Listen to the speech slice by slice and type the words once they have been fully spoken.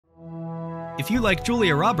if you like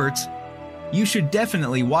Julia Roberts, you should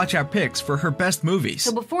definitely watch our picks for her best movies.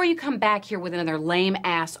 So before you come back here with another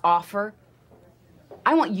lame-ass offer,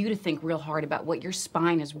 I want you to think real hard about what your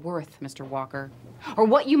spine is worth, Mr. Walker. Or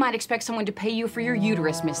what you might expect someone to pay you for your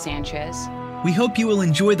uterus, Miss Sanchez. We hope you will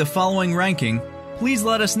enjoy the following ranking. Please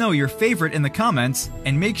let us know your favorite in the comments,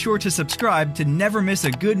 and make sure to subscribe to never miss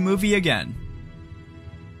a good movie again.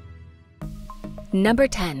 Number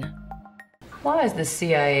 10. Why is the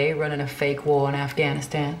CIA running a fake war in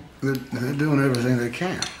Afghanistan? They're doing everything they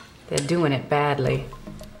can. They're doing it badly.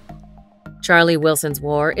 Charlie Wilson's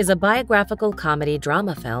War is a biographical comedy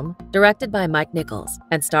drama film directed by Mike Nichols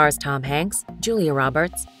and stars Tom Hanks, Julia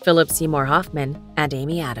Roberts, Philip Seymour Hoffman, and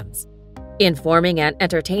Amy Adams. Informing and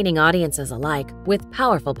entertaining audiences alike with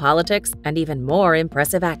powerful politics and even more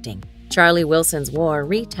impressive acting, Charlie Wilson's War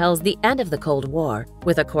retells the end of the Cold War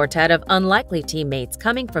with a quartet of unlikely teammates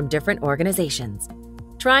coming from different organizations.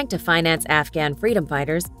 Trying to finance Afghan freedom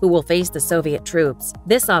fighters who will face the Soviet troops,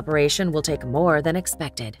 this operation will take more than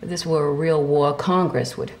expected. If this were a real war,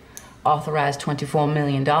 Congress would authorize $24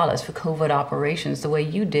 million for covert operations the way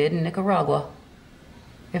you did in Nicaragua.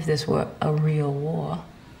 If this were a real war.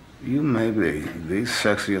 You may be the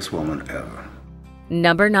sexiest woman ever.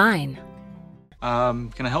 Number 9.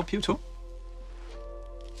 Can I help you at all?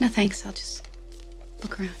 No, thanks. I'll just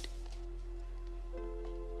look around.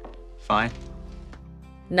 Fine.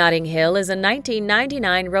 Notting Hill is a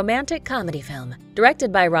 1999 romantic comedy film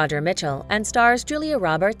directed by Roger Mitchell and stars Julia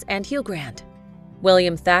Roberts and Hugh Grant.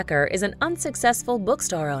 William Thacker is an unsuccessful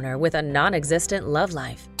bookstore owner with a non-existent love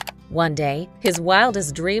life. One day, his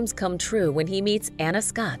wildest dreams come true when he meets Anna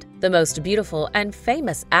Scott, the most beautiful and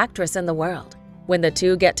famous actress in the world. When the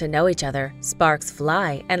two get to know each other, sparks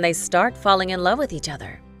fly and they start falling in love with each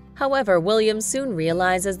other. However, William soon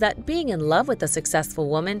realizes that being in love with a successful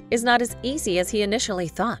woman is not as easy as he initially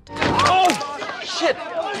thought. Oh, shit!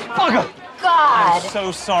 Bugger! God! I'm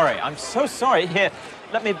so sorry. I'm so sorry. Here,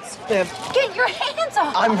 let me... Get your hands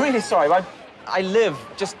off! I'm really sorry. I live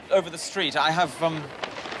just over the street. I have,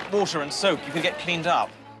 water and soap. You can get cleaned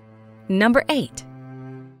up. Number 8.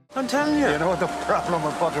 I'm telling you. You know the problem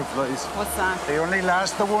with butterflies? What's that? They only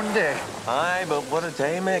last the one day. Aye, but what a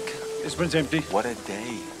day, Mick. This one's empty. What a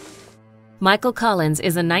day. Michael Collins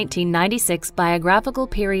is a 1996 biographical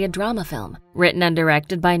period drama film written and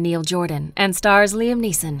directed by Neil Jordan and stars Liam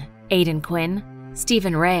Neeson, Aidan Quinn,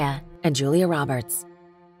 Stephen Rea, and Julia Roberts.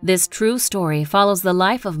 This true story follows the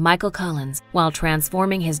life of Michael Collins while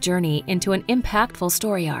transforming his journey into an impactful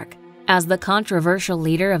story arc. As the controversial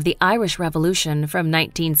leader of the Irish Revolution from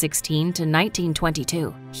 1916 to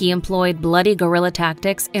 1922, he employed bloody guerrilla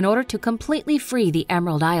tactics in order to completely free the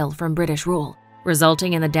Emerald Isle from British rule,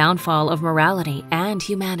 resulting in the downfall of morality and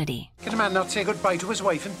humanity. Can a man not say goodbye to his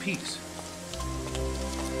wife in peace?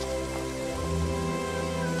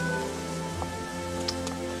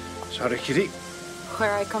 Sorry, Kitty.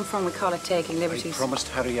 Where I come from, we call it taking liberties. I promised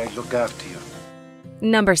Harry I'd look after you.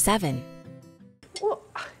 Number 7. Well,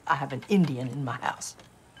 I have an Indian in my house.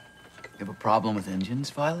 You have a problem with Indians,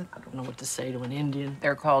 Violet? I don't know what to say to an Indian.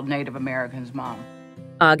 They're called Native Americans, Mom.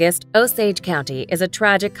 August, Osage County is a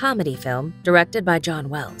tragic comedy film directed by John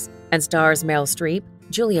Wells and stars Meryl Streep,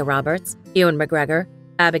 Julia Roberts, Ewan McGregor,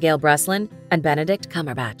 Abigail Breslin, and Benedict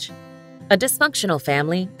Cumberbatch. A dysfunctional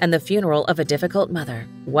family and the funeral of a difficult mother.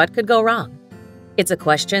 What could go wrong? It's a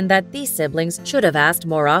question that these siblings should have asked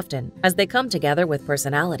more often as they come together with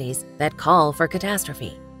personalities that call for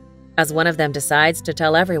catastrophe. As one of them decides to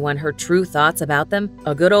tell everyone her true thoughts about them,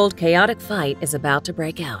 a good old chaotic fight is about to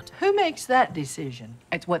break out. Who makes that decision?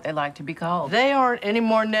 It's what they like to be called. They aren't any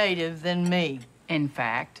more native than me. In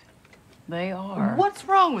fact, they are. What's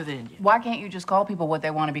wrong with Indians? Why can't you just call people what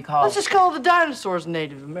they want to be called? Let's just call the dinosaurs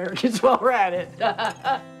Native Americans while we're at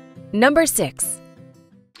it. Number 6.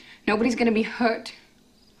 Nobody's gonna be hurt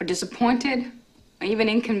or disappointed or even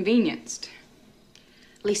inconvenienced.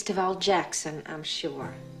 Least of all Jackson, I'm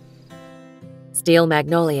sure. Steel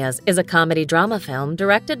Magnolias is a comedy drama film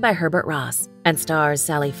directed by Herbert Ross and stars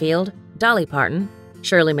Sally Field, Dolly Parton,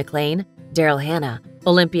 Shirley MacLaine, Daryl Hannah,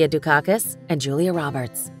 Olympia Dukakis, and Julia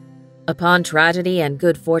Roberts. Upon tragedy and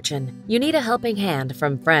good fortune, you need a helping hand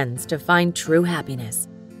from friends to find true happiness.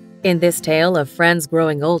 In this tale of friends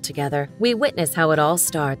growing old together, we witness how it all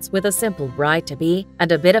starts with a simple bride-to-be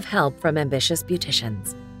and a bit of help from ambitious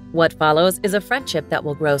beauticians. What follows is a friendship that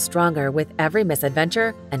will grow stronger with every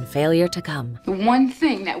misadventure and failure to come. The one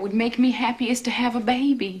thing that would make me happy is to have a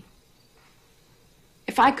baby.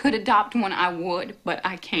 If I could adopt one, I would, but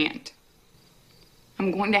I can't.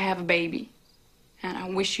 I'm going to have a baby, and I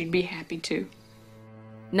wish you'd be happy too.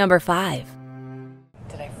 Number 5.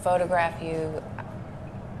 Did I photograph you?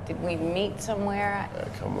 Did we meet somewhere?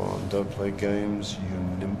 Come on, don't play games, you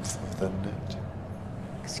nymph of the net.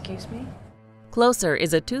 Excuse me? Closer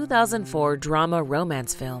is a 2004 drama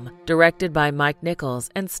romance film directed by Mike Nichols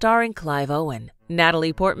and starring Clive Owen,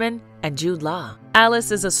 Natalie Portman, and Jude Law.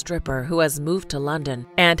 Alice is a stripper who has moved to London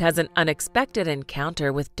and has an unexpected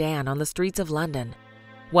encounter with Dan on the streets of London.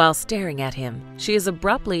 While staring at him, she is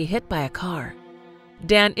abruptly hit by a car.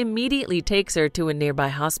 Dan immediately takes her to a nearby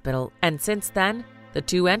hospital, and since then, the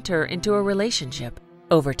two enter into a relationship.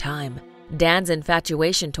 Over time, Dan's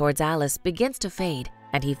infatuation towards Alice begins to fade,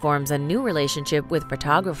 and he forms a new relationship with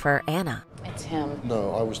photographer Anna. It's him.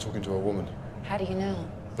 No, I was talking to a woman. How do you know?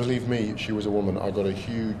 Believe me, she was a woman. I got a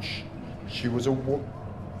huge... She was a woman.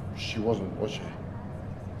 She wasn't, was she?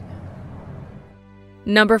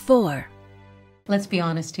 Number 4. Let's be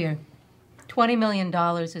honest here. $20 million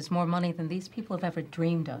is more money than these people have ever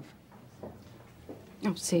dreamed of.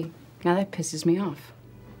 Oh, see, now that pisses me off.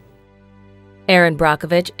 Erin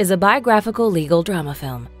Brockovich is a biographical legal drama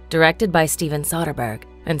film directed by Steven Soderbergh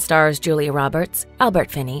and stars Julia Roberts, Albert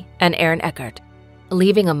Finney, and Aaron Eckhart.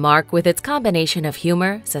 Leaving a mark with its combination of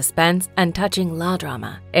humor, suspense, and touching law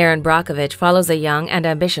drama, Erin Brockovich follows a young and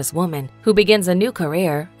ambitious woman who begins a new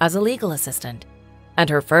career as a legal assistant. And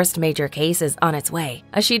her first major case is on its way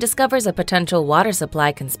as she discovers a potential water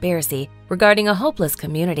supply conspiracy regarding a hopeless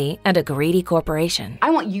community and a greedy corporation. I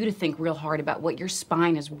want you to think real hard about what your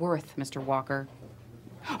spine is worth, Mr. Walker.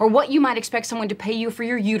 Or what you might expect someone to pay you for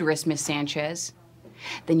your uterus, Miss Sanchez.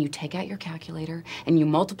 Then you take out your calculator and you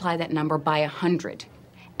multiply that number by 100.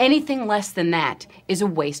 Anything less than that is a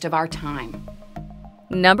waste of our time.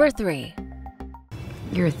 Number 3.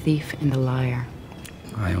 You're a thief and a liar.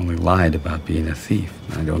 I only lied about being a thief.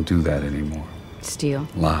 I don't do that anymore. Steal.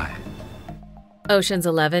 Lie. Ocean's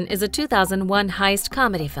 11 is a 2001 heist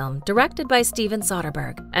comedy film directed by Steven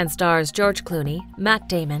Soderbergh and stars George Clooney, Matt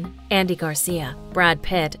Damon, Andy Garcia, Brad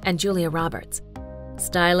Pitt, and Julia Roberts.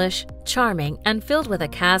 Stylish, charming, and filled with a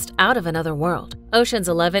cast out of another world, Ocean's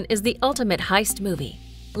 11 is the ultimate heist movie.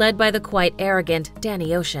 Led by the quite arrogant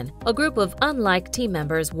Danny Ocean, a group of unlike team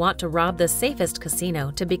members want to rob the safest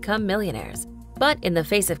casino to become millionaires. But in the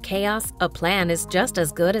face of chaos, a plan is just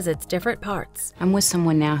as good as its different parts. I'm with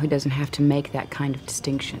someone now who doesn't have to make that kind of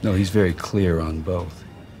distinction. No, he's very clear on both.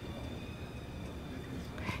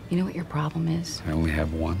 You know what your problem is? I only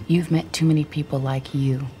have one. You've met too many people like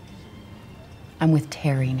you. I'm with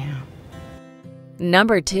Terry now.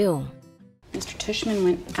 Number 2. Mr. Tushman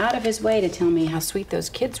went out of his way to tell me how sweet those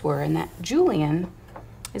kids were and that Julian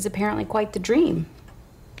is apparently quite the dream.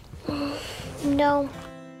 No.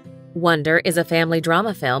 Wonder is a family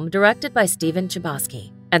drama film directed by Stephen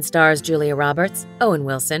Chbosky and stars Julia Roberts, Owen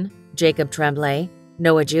Wilson, Jacob Tremblay,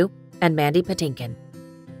 Noah Jupe, and Mandy Patinkin.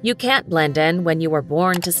 You can't blend in when you were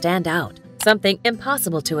born to stand out, something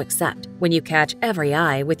impossible to accept when you catch every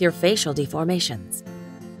eye with your facial deformations.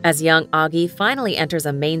 As young Augie finally enters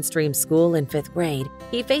a mainstream school in 5th grade,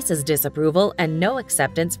 he faces disapproval and no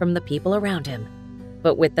acceptance from the people around him.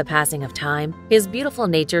 But with the passing of time, his beautiful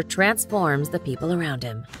nature transforms the people around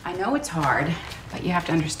him. I know it's hard, but you have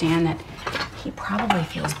to understand that he probably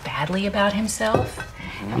feels badly about himself.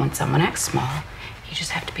 And when someone acts small, you just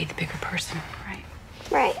have to be the bigger person, right?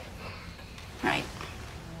 Right. Right.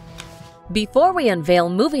 Before we unveil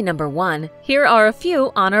movie number 1, here are a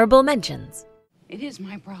few honorable mentions. It is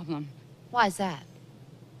my problem. Why is that?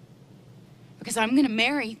 Because I'm gonna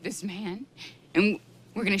marry this man, and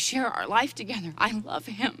we're gonna share our life together. I love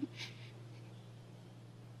him.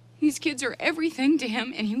 These kids are everything to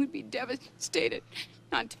him, and he would be devastated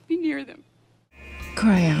not to be near them.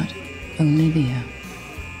 Cry out, Olivia.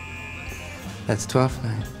 That's 12th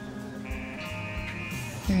night.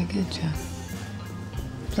 Very good, Jeff.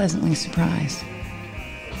 Pleasantly surprised.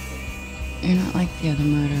 You're not like the other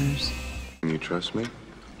murderers. Can you trust me?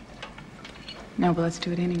 No, but let's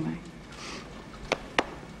do it anyway.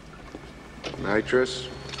 Nitrous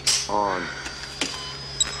on.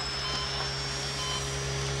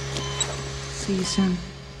 See you soon.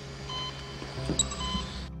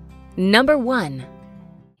 Number 1.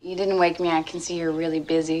 You didn't wake me. I can see you're really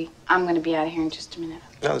busy. I'm going to be out of here in just a minute.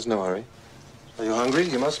 No, there's no hurry. Are you hungry?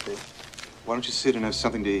 You must be. Why don't you sit and have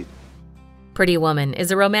something to eat? Pretty Woman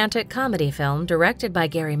is a romantic comedy film directed by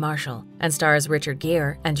Gary Marshall and stars Richard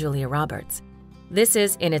Gere and Julia Roberts. This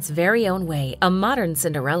is, in its very own way, a modern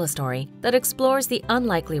Cinderella story that explores the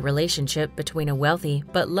unlikely relationship between a wealthy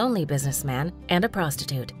but lonely businessman and a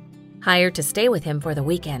prostitute. Hired to stay with him for the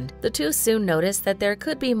weekend, the two soon notice that there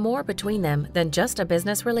could be more between them than just a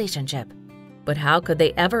business relationship. But how could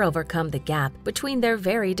they ever overcome the gap between their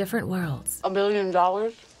very different worlds? $1 billion?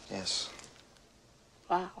 Yes.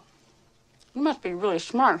 Wow. You must be really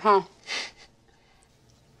smart, huh?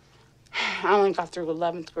 I only got through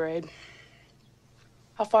 11th grade.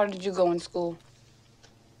 How far did you go in school?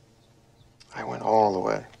 I went all the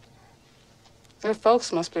way. Your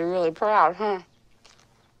folks must be really proud, huh?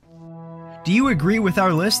 Do you agree with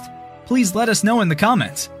our list? Please let us know in the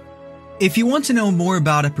comments. If you want to know more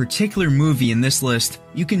about a particular movie in this list,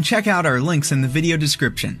 you can check out our links in the video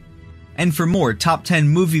description. And for more top 10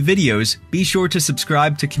 movie videos, be sure to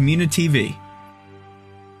subscribe to communiTV.